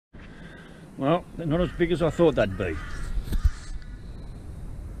Well, they're not as big as I thought they'd be.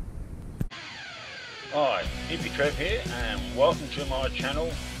 Hi, Hippy Trev here, and welcome to my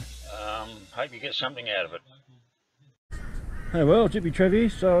channel. Hope you get something out of it. Hey, well, it's Hippy Trev here.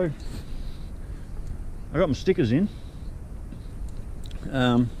 So I got my stickers in.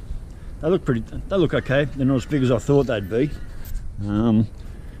 They look okay. They're not as big as I thought they'd be.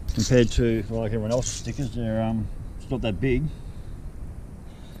 Compared to like everyone else's stickers, they're it's not that big.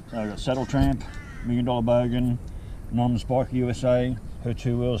 So I've got Saddle Tramp, $1 Million Bogan, Anonymous Biker USA, Her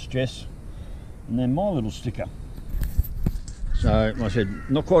Two Wheels Jess, and then my little sticker. So like I said,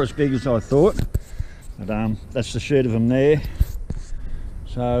 not quite as big as I thought, but that's the shed of them there.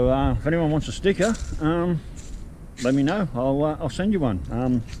 So if anyone wants a sticker, let me know. I'll send you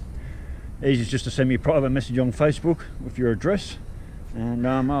one. Easy just to send me a private message on Facebook with your address, and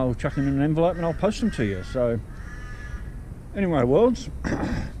I'll chuck them in an envelope and I'll post them to you. So anyway, worlds,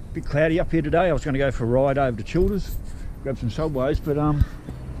 bit cloudy up here today. I was going to go for a ride over to Childers, grab some subways, but I'm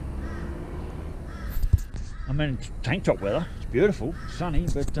in tank top weather. It's beautiful, sunny,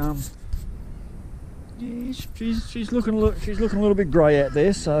 but yeah, she's looking a little bit grey out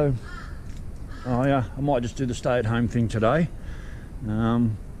there. So I might just do the stay-at-home thing today. Yeah,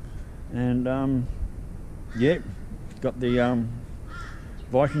 got the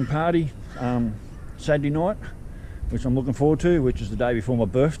Viking party Saturday night, which I'm looking forward to, which is the day before my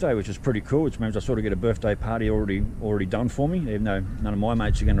birthday, which is pretty cool, which means I sort of get a birthday party already done for me, even though none of my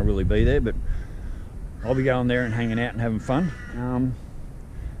mates are going to really be there, but I'll be going there and hanging out and having fun.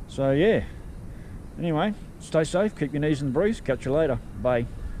 So yeah, anyway, stay safe, keep your knees in the breeze, catch you later, bye.